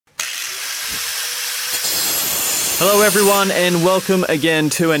Hello everyone and welcome again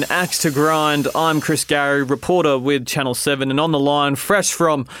to An Axe to Grind. I'm Chris Gary, reporter with Channel 7, and on the line, fresh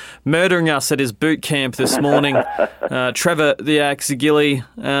from murdering us at his boot camp this morning, Trevor the Axe Gilly.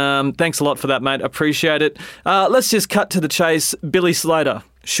 Thanks a lot for that, mate. Appreciate it. Let's just cut to the chase. Billy Slater,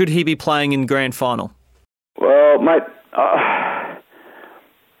 should he be playing in grand final? Well, mate, I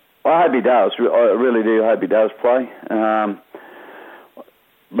hope he does. I really do hope he does play.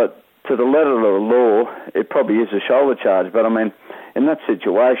 But to the letter of the law, it probably is a shoulder charge. But I mean, in that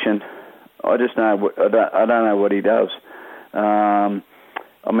situation, I just know I don't know what he does. I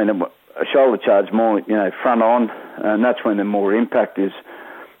mean, a shoulder charge more, front on, and that's when the more impact is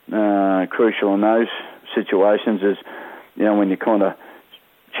crucial in those situations. Is when you kind of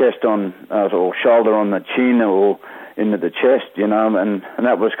chest on or shoulder on the chin or into the chest, and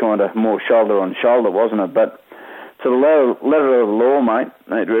that was kind of more shoulder on shoulder, wasn't it? But to the letter of the law, mate,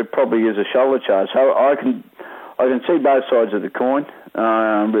 it probably is a shoulder charge. So I can see both sides of the coin.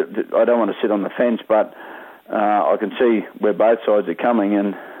 I don't want to sit on the fence, but I can see where both sides are coming,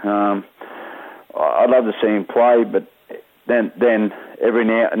 and I'd love to see him play. But then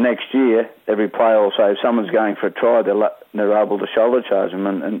next year, every player will say if someone's going for a try, they're able to shoulder charge him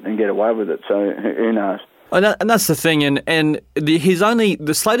and get away with it. So who knows? And that's the thing, and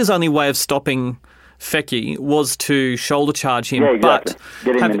the Slater's only way of stopping Fecky was to shoulder charge him. Yeah, exactly. But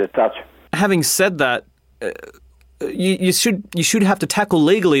get him into touch. Having said that, you should have to tackle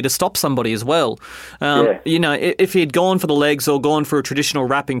legally to stop somebody as well. If he had gone for the legs or gone for a traditional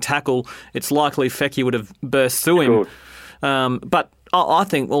wrapping tackle, it's likely Fecky would have burst through him. But I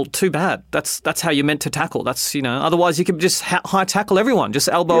think, well, too bad. That's how you're meant to tackle. That's otherwise you could just high tackle everyone, just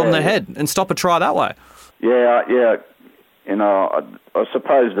elbow on the head and stop a try that way. Yeah. I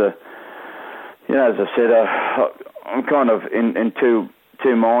suppose as I said, I'm kind of in two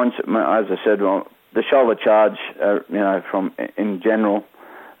minds. As I said, the shoulder charge, from in general,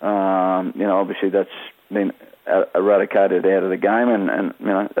 obviously that's been eradicated out of the game, and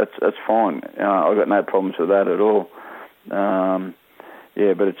that's fine. I've got no problems with that at all. But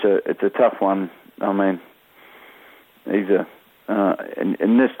it's a tough one. I mean, he's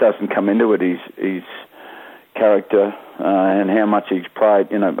and this doesn't come into it. He's character and how much he's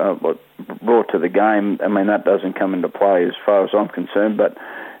played, what brought to the game. I mean, that doesn't come into play as far as I'm concerned. But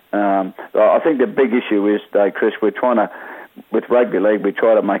I think the big issue is, though, Chris, with rugby league, we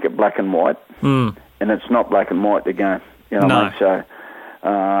try to make it black and white, and it's not black and white, the game. What I mean? So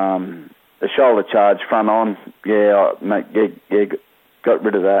the shoulder charge front on, got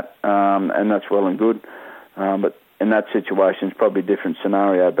rid of that, and that's well and good. But in that situation, it's probably a different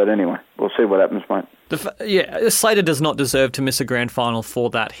scenario. But anyway, we'll see what happens, mate. Slater does not deserve to miss a grand final for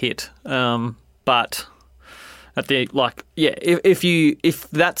that hit. But at the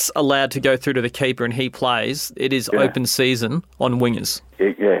if that's allowed to go through to the keeper and he plays, it is open season on wingers.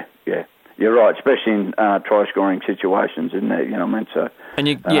 Yeah. You're right, especially in try-scoring situations, isn't it? I mean, so. And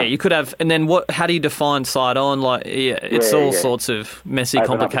you could have, and then what? How do you define side on? It's all sorts of messy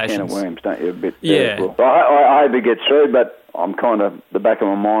complications. Open up a can of worms, don't you? A bit. Yeah. I hope he gets through, but I'm kind of the back of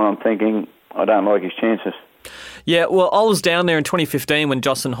my mind. I'm thinking I don't like his chances. Yeah, well, I was down there in 2015 when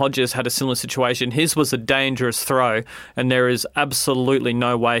Jocelyn Hodges had a similar situation. His was a dangerous throw, and there is absolutely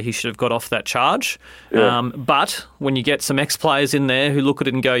no way he should have got off that charge. Yeah. But when you get some ex-players in there who look at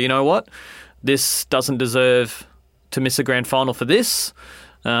it and go, you know what, this doesn't deserve to miss a grand final for this,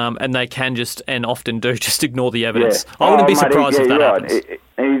 and they can and often do, just ignore the evidence. Yeah. I wouldn't be surprised if that happens.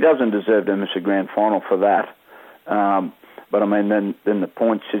 He doesn't deserve to miss a grand final for that. But I mean, then the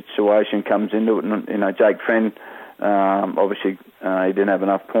point situation comes into it, and Jake Friend, obviously he didn't have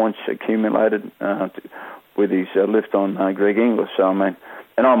enough points accumulated with his lift on Greg Inglis. So I mean,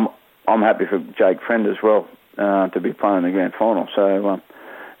 and I'm happy for Jake Friend as well to be playing the grand final. So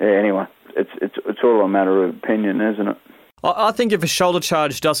anyway, it's all a matter of opinion, isn't it? I think if a shoulder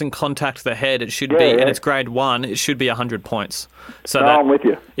charge doesn't contact the head, it should be, and it's grade 1, it should be 100 points. So I'm with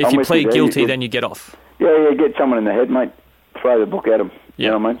you. If you plead guilty, then you get off. Yeah, get someone in the head, mate. Throw the book at him. You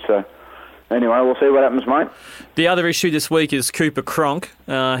know what I mean? So anyway, we'll see what happens, mate. The other issue this week is Cooper Cronk.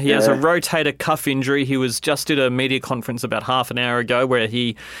 He has a rotator cuff injury. He was just at a media conference about half an hour ago where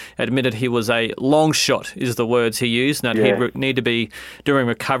he admitted he was a long shot, is the words he used, and that he'd need to be doing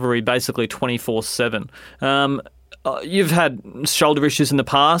recovery basically 24/7. You've had shoulder issues in the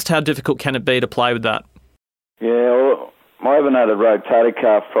past. How difficult can it be to play with that? Yeah, well, I haven't had a rotator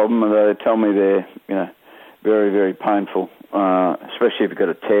cuff problem. They tell me they're, very, very painful, especially if you've got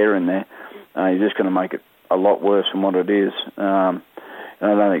a tear in there. You're just going to make it a lot worse than what it is. And I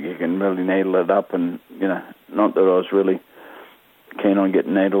don't think you can really needle it up, and, not that I was really keen on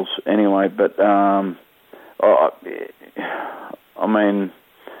getting needles anyway, but I I mean,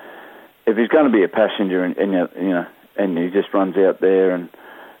 if he's going to be a passenger and he just runs out there and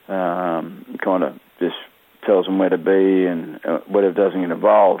kind of just tells them where to be and whatever doesn't get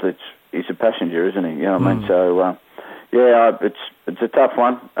involved, he's a passenger, isn't he? You know what I mean? So, it's a tough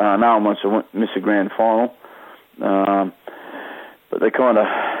one. No one wants to miss a grand final. But they kind of...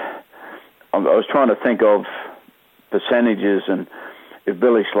 I was trying to think of percentages, and if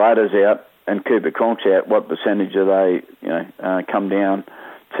Billy Slater's out and Cooper Cronk's out, what percentage do they, come down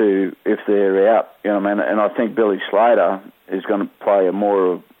to if they're out? You know what I mean? And I think Billy Slater is going to play a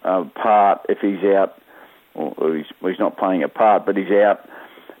more part if he's out, or he's not playing a part, but he's out.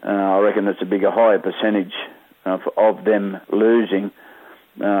 I reckon it's a higher percentage of them losing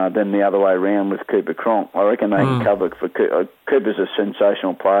than the other way around with Cooper Cronk. I reckon they can cover for Cooper's a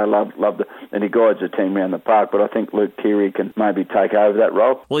sensational player, and he guides the team around the park, but I think Luke Keary can maybe take over that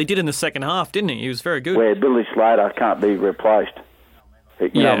role. Well, he did in the second half, didn't he? He was very good. Where Billy Slater can't be replaced.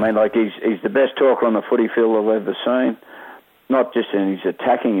 You know what I mean? Like, he's the best talker on the footy field I've ever seen, not just in his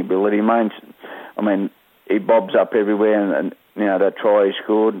attacking ability. I mean, he bobs up everywhere, and that try he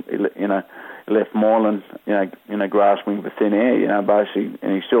scored, he left Moreland, grasping for thin air, basically,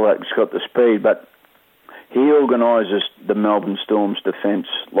 and he still has got the speed, but he organises the Melbourne Storm's defence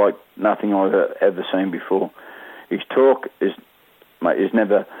like nothing I've ever seen before. His talk is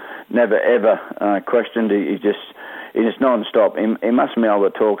never ever questioned. He's just non-stop. He must be able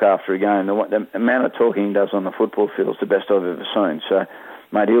to talk after a game. The amount of talking he does on the football field is the best I've ever seen. So,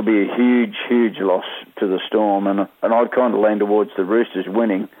 mate, he'll be a huge, huge loss to the Storm, and I'd kind of lean towards the Roosters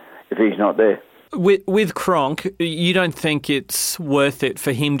winning if he's not there. With Cronk, you don't think it's worth it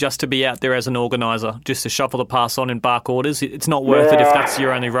for him just to be out there as an organiser, just to shuffle the pass on and bark orders? It's not worth it if that's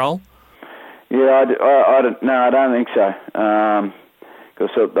your only role? Yeah, I don't think so.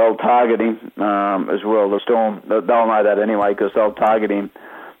 Because they'll target him as well. The Storm, they'll know that anyway, because they'll target him.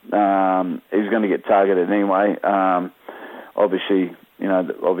 He's going to get targeted anyway. Obviously,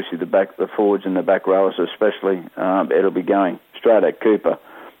 the forwards and the back rowers especially, it'll be going straight at Cooper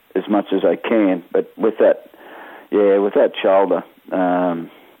as much as they can. But with that shoulder, the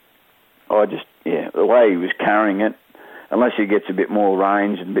way he was carrying it, unless he gets a bit more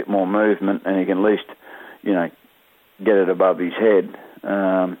range and a bit more movement, and he can at least, get it above his head,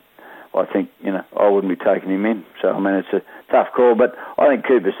 I think, I wouldn't be taking him in. So, I mean, it's a tough call, but I think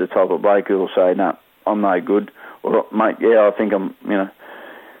Cooper's the type of bloke who will say, no, I'm no good. Or, mate, I think I'm,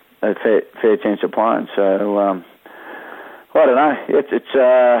 a fair chance of playing. So, I don't know.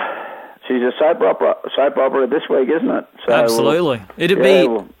 She's a soap opera this week, isn't it? So, absolutely.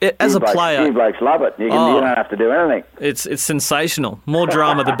 As a player, you blokes love it. You don't have to do anything. It's sensational. More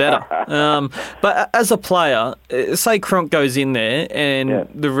drama, the better. But as a player, say Cronk goes in there and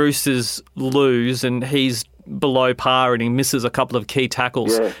the Roosters lose, and he's below par and he misses a couple of key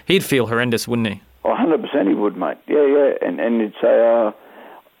tackles. Yeah. He'd feel horrendous, wouldn't he? 100% he would, mate. Yeah. And he'd say,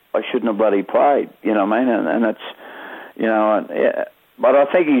 I shouldn't have bloody played. You know what I mean? And that's, but I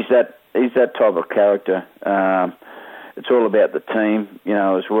think he's that type of character. It's all about the team,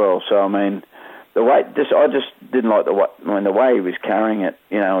 as well. So, I mean, I just didn't like the way he was carrying it,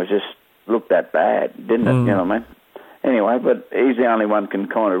 it just looked that bad, didn't it? You know what I mean? Anyway, but he's the only one can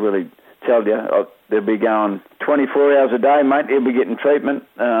kind of really tell you. They'll be going 24 hours a day, mate. He'll be getting treatment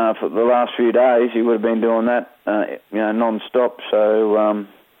for the last few days. He would have been doing that, non-stop. So,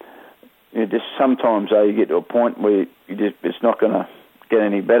 just sometimes you get to a point where it's not going to get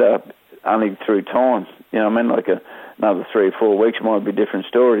any better, only through time. You know what I mean? Like another 3 or 4 weeks might be a different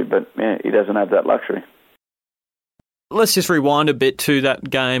story, but he doesn't have that luxury. Let's just rewind a bit to that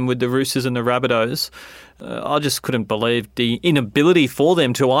game with the Roosters and the Rabbitohs. I just couldn't believe the inability for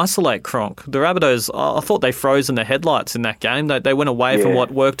them to isolate Cronk. The Rabbitohs, I thought they froze in the headlights in that game. They went away from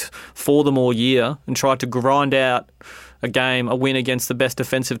what worked for them all year and tried to grind out a win against the best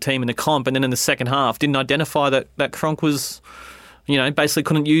defensive team in the comp, and then in the second half didn't identify that Cronk was, basically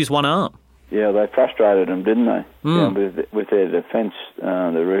couldn't use one arm. Yeah, they frustrated them, didn't they? With their defence,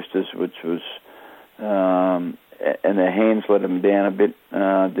 the Roosters, which was, and their hands let them down a bit,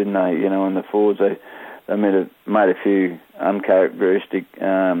 didn't they? And the forwards, they made a few uncharacteristic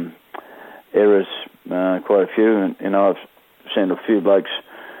errors, quite a few, and I've seen a few blokes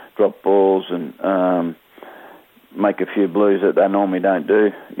drop balls and make a few blues that they normally don't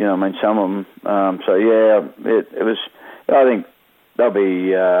do. Some of them. It was. I think they'll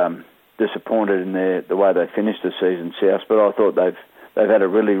be disappointed in the way they finished the season, South. But I thought they've had a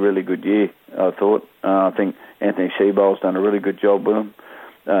really, really good year. I thought. I think Anthony Seibold's done a really good job with them.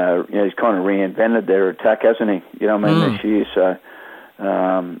 He's kind of reinvented their attack, hasn't he? This year. So,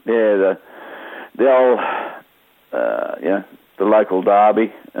 the the local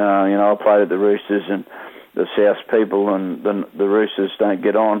derby. I played at the Roosters, and the South people and the Roosters don't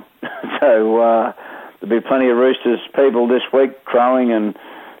get on. So there'll be plenty of Roosters people this week crowing and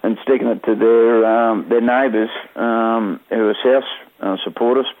sticking it to their neighbours who are South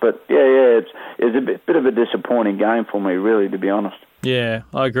supporters. But it's a bit of a disappointing game for me, really, to be honest. Yeah,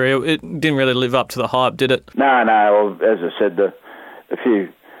 I agree. It didn't really live up to the hype, did it? No. As I said, a few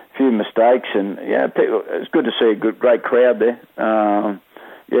mistakes, and it's good to see a great crowd there. And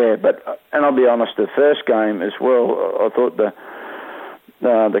I'll be honest, the first game as well, I thought the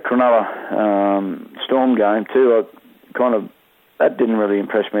Cronulla Storm game too, that didn't really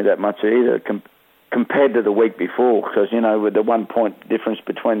impress me that much either, compared to the week before, because with the 1 point difference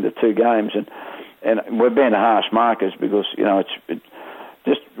between the two games, and we're being harsh markers because it's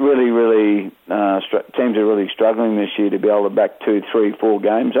just really teams are really struggling this year to be able to back 2, 3, 4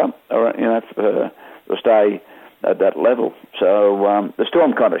 games up, or to stay at that level. So the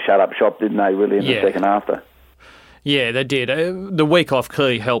Storm kind of shut up shop, didn't they, really, in the second half there? Yeah, they did. The week off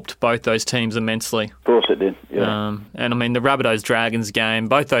clearly helped both those teams immensely. Of course it did, yeah. And I mean, the Rabbitohs-Dragons game,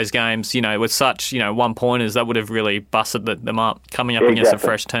 both those games, with such, one-pointers, that would have really busted them up, coming up against a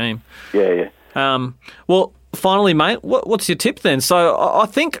fresh team. Yeah. Well, finally, mate, what's your tip then? So I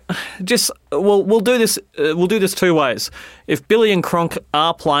think we'll do this. We'll do this two ways. If Billy and Cronk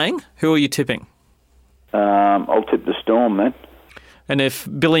are playing, who are you tipping? I'll tip the Storm, man. And if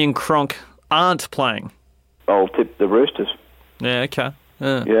Billy and Cronk aren't playing, I'll tip the Roosters. Yeah, okay.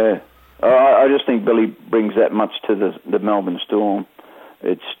 Yeah. I just think Billy brings that much to the Melbourne Storm.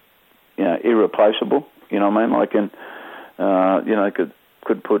 It's irreplaceable. You know what I mean?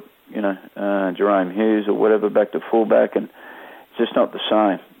 Could put Jerome Hughes or whatever back to fullback, and it's just not the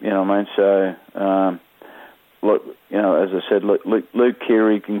same. You know what I mean? So look, as I said, Luke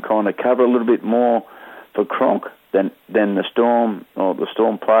Keary can kind of cover a little bit more for Cronk than the Storm, or the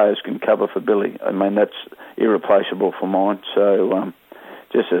Storm players can cover for Billy. I mean, that's irreplaceable for mine. So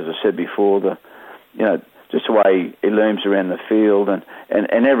just as I said before, just the way he looms around the field, and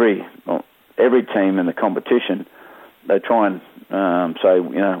every team in the competition, they try and say,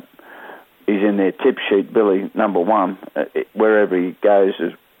 he's in their tip sheet, Billy, number one. Wherever he goes,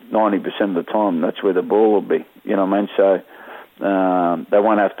 90% of the time, that's where the ball will be. You know what I mean? So they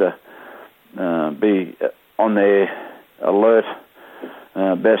won't have to be on their alert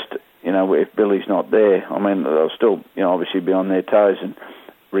best, if Billy's not there. I mean, they'll still, obviously be on their toes, and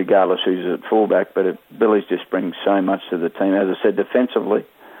regardless who's at fullback, but Billy's just brings so much to the team. As I said, defensively,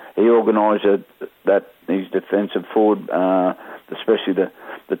 he organised his defensive forward, especially the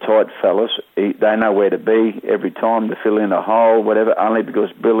tight fellas. They know where to be every time to fill in a hole, whatever, only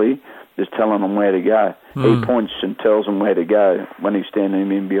because Billy is telling them where to go. He points and tells them where to go when he's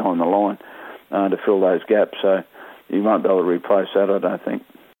standing in behind the line to fill those gaps. So you won't be able to replace that, I don't think.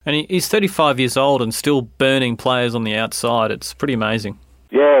 And he's 35 years old and still burning players on the outside. It's pretty amazing.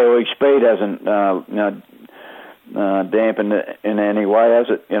 Yeah, well, his speed hasn't dampened it in any way, has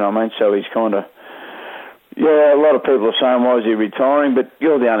it? You know what I mean? So he's kind of... Yeah, a lot of people are saying, why is he retiring? But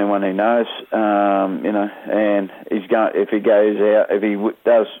you're the only one who knows, and he's going, if he goes out, if he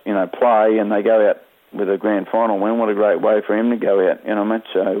does, play and they go out with a grand final win, what a great way for him to go out, you know what I mean?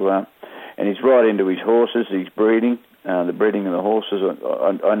 So, and he's right into his horses, he's breeding, the breeding of the horses.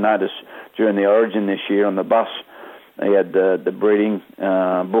 I noticed during the Origin this year on the bus, he had the breeding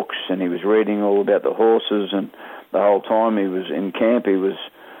books, and he was reading all about the horses, and the whole time he was in camp, he was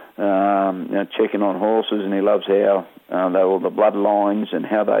checking on horses, and he loves how all the bloodlines and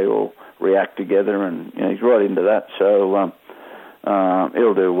how they all react together, and he's right into that. So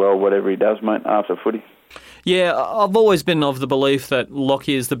he'll do well whatever he does, mate, after footy. Yeah, I've always been of the belief that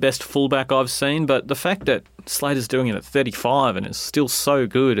Lockyer is the best fullback I've seen, but the fact that Slater's doing it at 35 and is still so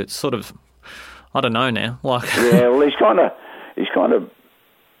good, it's sort of, I don't know now. Yeah, well, he's kind of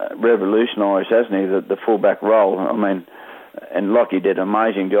revolutionised, hasn't he, the fullback role? I mean, and Lockyer did an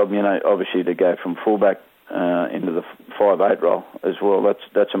amazing job, obviously to go from fullback into the 5'8" role as well.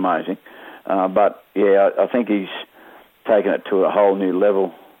 That's amazing. But yeah, I think he's taken it to a whole new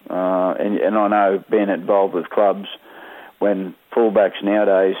level. And I know, being involved with clubs, when fullbacks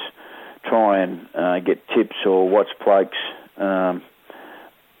nowadays try and get tips or watch blokes,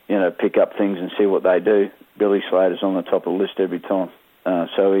 pick up things and see what they do, Billy Slater's on the top of the list every time.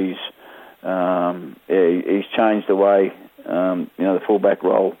 So he's changed the way the fullback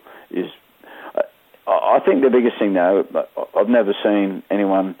role is. I think the biggest thing, though, I've never seen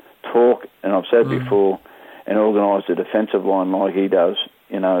anyone talk, and I've said before, and organise the defensive line like he does.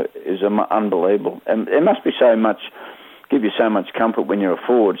 Is unbelievable. And it must be give you so much comfort when you're a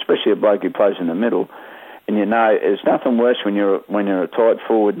forward, especially a bloke who plays in the middle, And there's nothing worse when you're a tight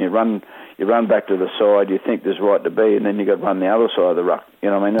forward and you run back to the side, you think there's right to be, and then you got to run the other side of the ruck. You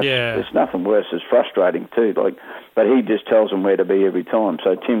know what I mean? There's nothing worse. It's frustrating too. But he just tells them where to be every time.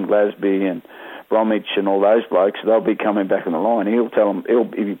 So Tim Glasby and Bromwich and all those blokes, they'll be coming back in the line. He'll tell them, he'll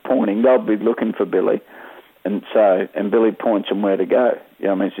be pointing. They'll be looking for Billy, and Billy points them where to go. You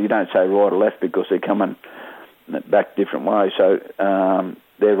know what I mean? So you don't say right or left because they're coming back different ways. So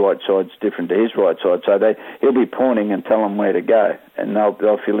their right side's different to his right side. So he'll be pointing and tell them where to go, and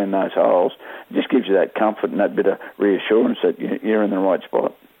they'll fill in those holes. It just gives you that comfort and that bit of reassurance that you're in the right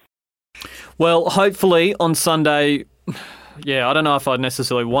spot. Well, hopefully on Sunday, I don't know if I'd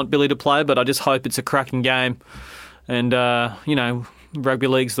necessarily want Billy to play, but I just hope it's a cracking game. And, rugby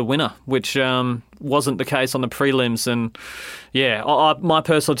league's the winner, which wasn't the case on the prelims. And, my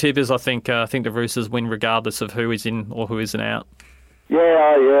personal tip is I think the Roosters win regardless of who is in or who isn't out. As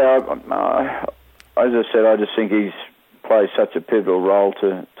I said, I just think he's plays such a pivotal role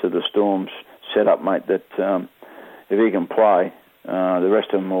to the Storm's setup, mate, that if he can play, the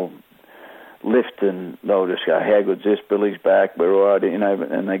rest of them will lift and they'll just go, how good's this? Billy's back, we're all right,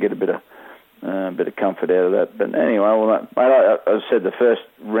 and they get a bit of comfort out of that. But anyway, mate, as I said, the first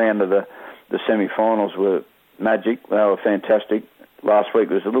round of the semi-finals were magic. They were fantastic. Last week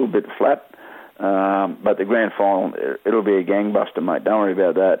was a little bit flat. But the grand final, it'll be a gangbuster, mate. Don't worry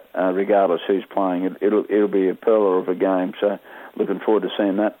about that. Regardless who's playing, it'll be a pearler of a game. So, looking forward to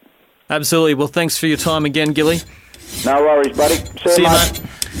seeing that. Absolutely. Well, thanks for your time again, Gilly. No worries, buddy. See you, mate.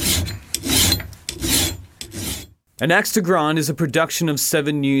 An Axe to Grind is a production of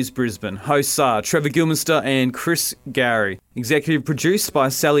 7 News Brisbane. Hosts are Trevor Gilminster and Chris Gary. Executive produced by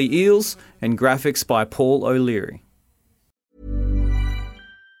Sally Eels and graphics by Paul O'Leary.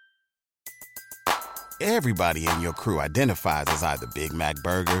 Everybody in your crew identifies as either Big Mac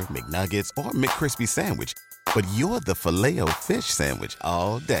Burger, McNuggets, or McCrispy Sandwich. But you're the Filet-O-Fish Sandwich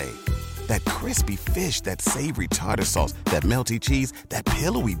all day. That crispy fish, that savory tartar sauce, that melty cheese, that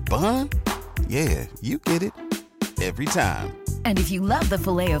pillowy bun. Yeah, you get it. Every time. And if you love the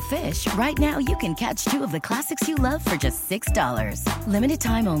Filet-O-Fish, right now you can catch 2 of the classics you love for just $6. Limited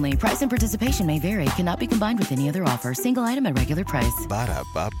time only. Price and participation may vary. Cannot be combined with any other offer. Single item at regular price.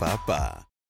 Ba-da-ba-ba-ba.